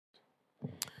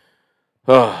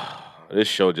This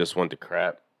show just went to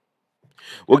crap.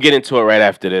 We'll get into it right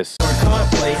after this.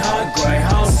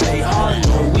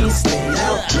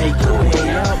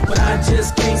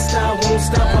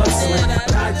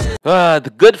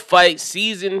 The Good Fight,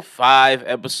 Season 5,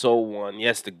 Episode 1.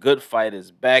 Yes, The Good Fight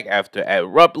is back after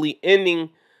abruptly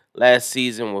ending last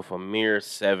season with a mere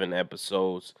 7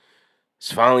 episodes.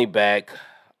 It's finally back.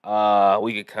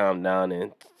 We could calm down,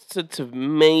 and it's a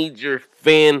major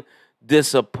fan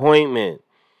disappointment.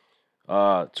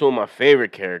 Two of my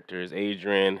favorite characters,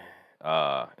 Adrian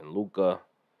and Luca,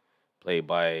 played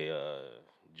by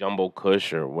Jumbo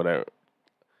Kush or whatever.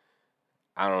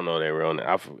 I don't know their real name.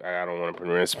 I don't want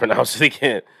to pronounce it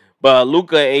again. But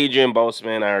Luca and Adrian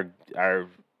Boseman are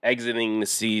exiting the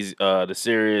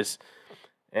series,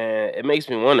 and it makes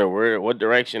me wonder what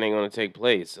direction they're going to take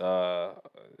place.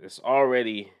 It's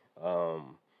already a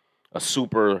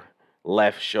super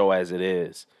left show as it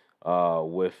is,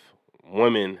 with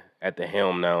women at the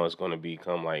helm now. It's going to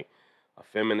become like a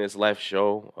feminist left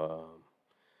show.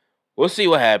 We'll see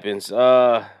what happens.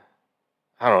 I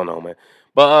don't know, man.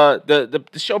 But the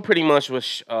show pretty much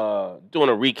was doing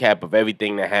a recap of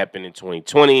everything that happened in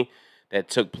 2020 that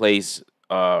took place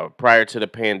prior to the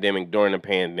pandemic, during the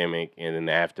pandemic, and in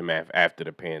the aftermath after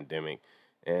the pandemic.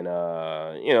 And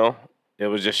it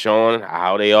was just showing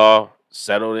how they all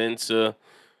settled into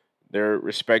their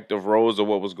respective roles of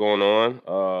what was going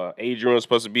on. Adrian was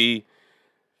supposed to be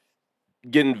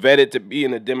getting vetted to be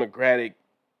in the Democratic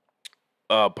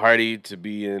party, to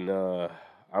be in. I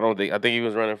think he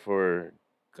was running for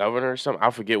governor or something.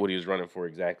 I forget what he was running for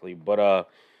exactly, but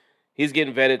he's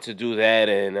getting vetted to do that,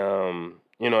 and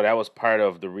that was part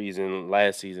of the reason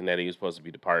last season that he was supposed to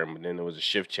be departing. But then there was a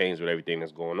shift change with everything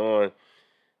that's going on,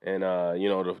 and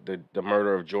the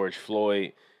murder of George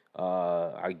Floyd.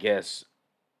 I guess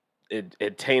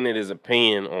it tainted his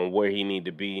opinion on where he needed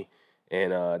to be,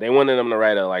 and they wanted him to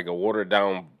write a watered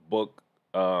down book,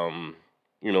 kind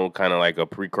of like a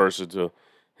precursor to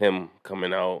him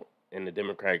coming out in the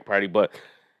Democratic Party, but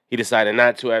he decided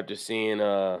not to after seeing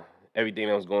everything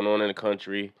that was going on in the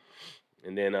country.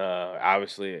 And then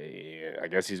obviously, I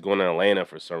guess he's going to Atlanta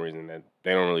for some reason that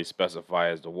they don't really specify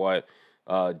as to what.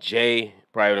 Jay,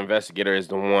 private investigator, is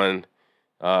the one.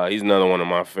 He's another one of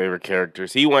my favorite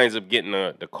characters. He winds up getting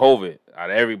the COVID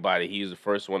out of everybody. He was the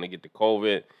first one to get the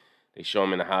COVID. They show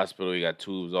him in the hospital. He got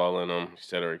tubes all in him, et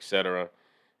cetera, et cetera.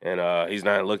 And he's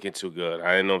not looking too good.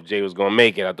 I didn't know if Jay was going to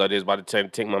make it. I thought they was about to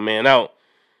take my man out.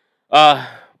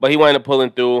 But he wound up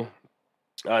pulling through.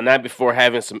 Not before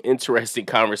having some interesting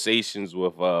conversations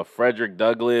with Frederick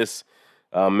Douglass,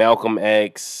 Malcolm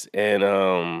X, and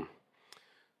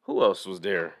who else was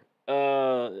there?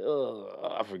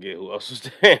 I forget who else was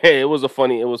there. It was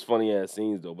funny ass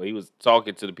scenes though. But he was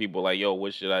talking to the people like, "Yo,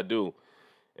 what should I do?"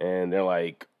 And they're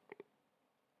like,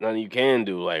 "Nothing you can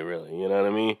do, like really." You know what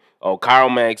I mean? Oh, Karl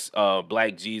Marx,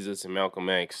 Black Jesus, and Malcolm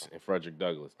X, and Frederick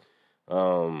Douglass.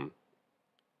 And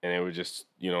they were just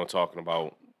talking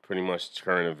about pretty much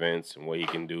current events and what he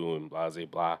can do and blah blah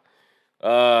blah.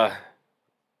 Uh,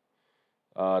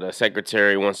 the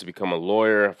secretary wants to become a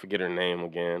lawyer. I forget her name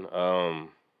again.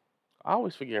 I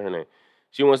always forget her name.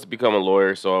 She wants to become a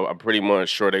lawyer, so I'm pretty much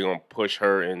sure they're gonna push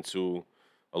her into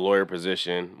a lawyer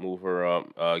position, move her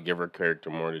up, give her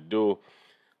character more to do.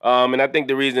 And I think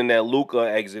the reason that Luca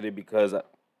exited because I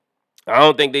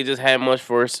don't think they just had much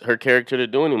for her character to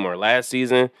do anymore. Last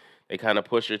season, they kind of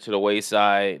pushed her to the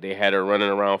wayside. They had her running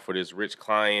around for this rich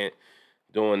client,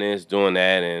 doing this, doing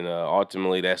that, and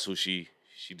ultimately that's who she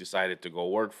decided to go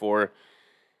work for.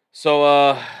 So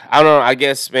I don't know. I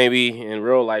guess maybe in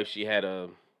real life she had a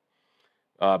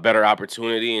better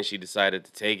opportunity and she decided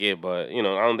to take it. But I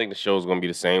don't think the show's gonna be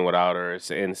the same without her.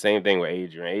 And the same thing with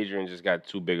Adrian. Adrian just got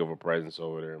too big of a presence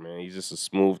over there, man. He's just a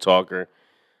smooth talker.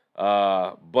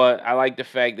 But I like the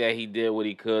fact that he did what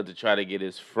he could to try to get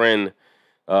his friend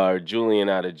Julian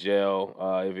out of jail,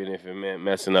 even if it meant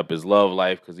messing up his love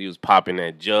life, because he was popping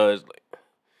that judge, like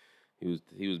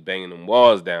he was banging them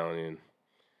walls down, and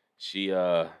she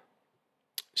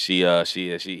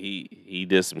he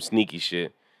did some sneaky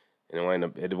shit, and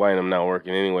it wind up not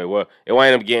working anyway. Well, it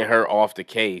wind up getting her off the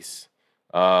case,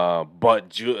 but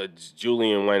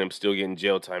Julian wind up still getting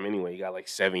jail time anyway. He got like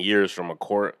 7 years from a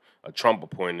Trump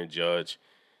appointed judge,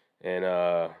 and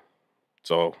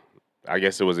so I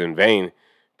guess it was in vain,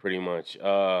 pretty much.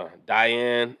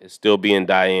 Diane is still being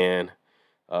Diane.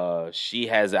 She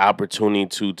has the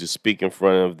opportunity to speak in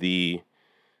front of the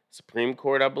Supreme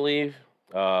Court, I believe.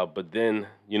 But then,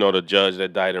 the judge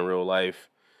that died in real life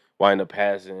wind up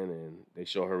passing, and they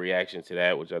show her reaction to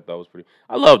that, which I thought was pretty.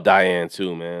 I love Diane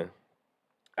too, man.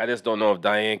 I just don't know if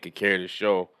Diane could carry the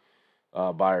show.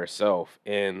 by herself,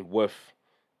 and with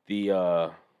the uh,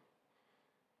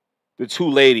 the two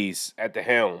ladies at the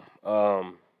helm.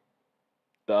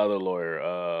 The other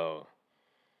lawyer.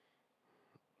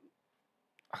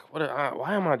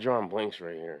 Why am I drawing blanks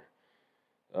right here?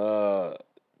 Uh,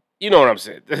 you know what I'm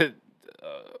saying?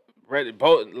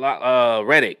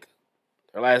 Reddick.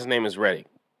 Her last name is Reddick.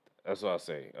 That's what I'll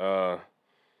say.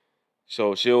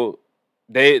 So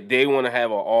they want to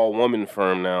have an all woman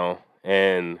firm now,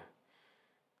 and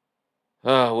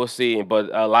we'll see. But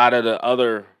a lot of the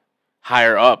other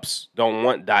higher ups don't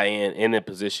want Diane in a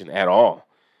position at all.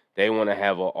 They want to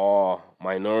have an all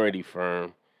minority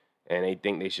firm, and they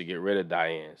think they should get rid of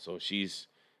Diane. So she's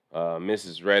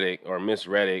Mrs. Reddick or Miss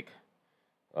Reddick,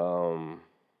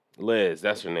 Liz.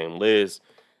 That's her name. Liz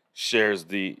shares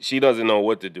the. She doesn't know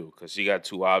what to do because she got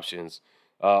two options.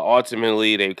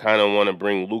 Ultimately, they kind of want to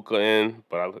bring Luca in,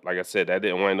 but like I said, that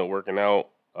didn't wind up working out.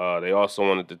 They also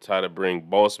wanted to try to bring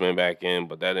Bossman back in,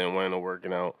 but that didn't wind up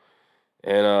working out.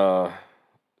 And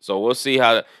so we'll see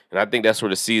how. And I think that's where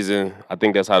the season. I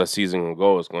think that's how the season will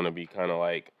go. It's going to be kind of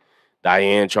like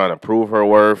Diane trying to prove her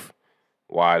worth,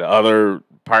 while the other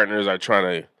partners are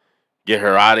trying to get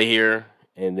her out of here,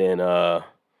 and then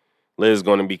Liz is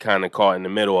going to be kind of caught in the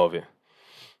middle of it.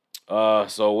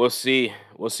 So we'll see.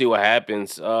 We'll see what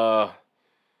happens. That's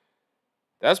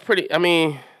pretty. I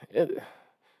mean,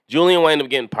 Julian will end up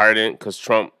getting pardoned because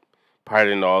Trump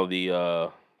pardoned all his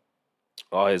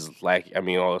all his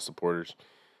supporters.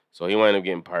 So he wound up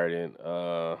getting pardoned.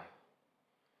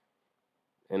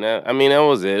 And that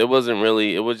was it. It wasn't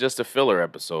really. It was just a filler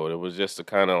episode. It was just a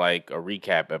kind of like a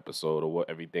recap episode of what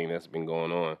everything that's been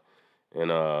going on,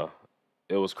 and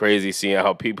it was crazy seeing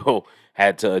how people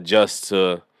had to adjust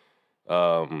to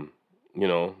the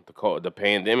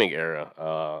pandemic era.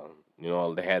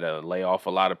 They had to lay off a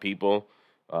lot of people.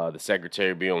 The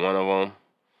secretary being one of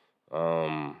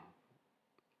them.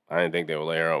 I didn't think they would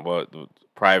lay her off, but the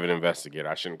private investigator.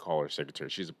 I shouldn't call her secretary.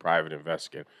 She's a private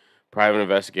investigator. Private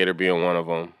investigator being one of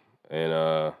them,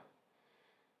 and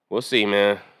we'll see,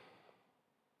 man.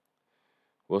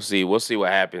 We'll see. We'll see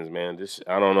what happens, man.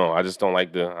 I don't know. I just I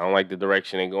don't like the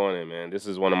direction they're going in, man. This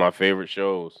is one of my favorite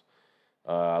shows.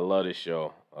 I love this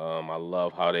show. I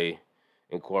love how they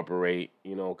incorporate,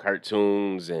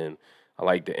 cartoons, and I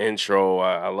like the intro.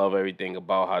 I love everything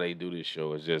about how they do this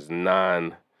show. It's just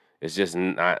not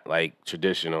like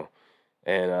traditional.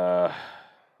 And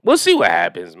we'll see what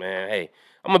happens, man. Hey,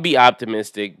 I'm gonna be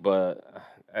optimistic, but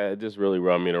it just really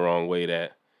rubbed me the wrong way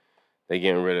that they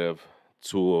getting rid of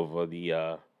two of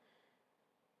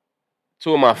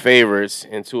my favorites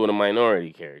and two of the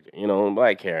minority characters.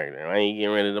 Black character. I ain't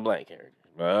getting rid of the black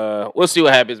character. We'll see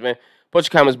what happens, man. Put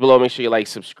your comments below. Make sure you like,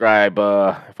 subscribe.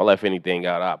 If I left anything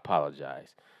out, I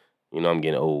apologize. I'm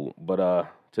getting old.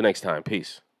 But till next time,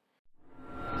 peace.